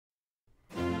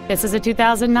This is a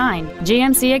 2009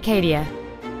 GMC Acadia.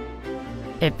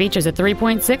 It features a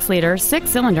 3.6-liter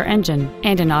six-cylinder engine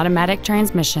and an automatic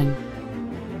transmission.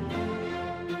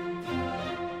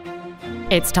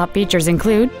 Its top features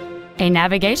include a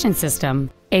navigation system,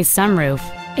 a sunroof,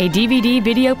 a DVD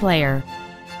video player,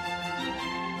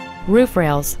 roof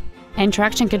rails, and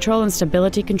traction control and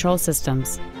stability control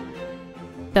systems.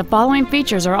 The following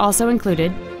features are also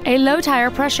included: a low tire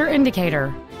pressure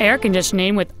indicator, air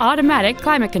conditioning with automatic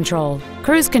climate control,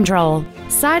 cruise control,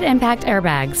 side impact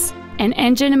airbags, an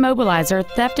engine immobilizer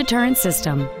theft deterrent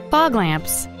system, fog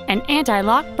lamps, an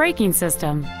anti-lock braking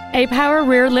system, a power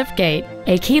rear liftgate,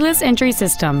 a keyless entry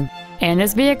system, and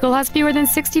this vehicle has fewer than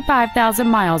 65,000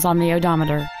 miles on the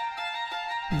odometer.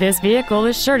 This vehicle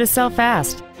is sure to sell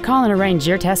fast. Call and arrange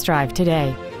your test drive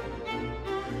today.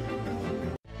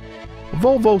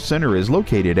 Volvo Center is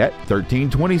located at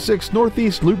 1326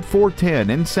 Northeast Loop 410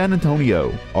 in San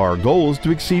Antonio. Our goal is to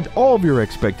exceed all of your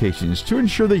expectations to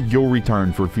ensure that you'll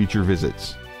return for future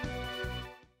visits.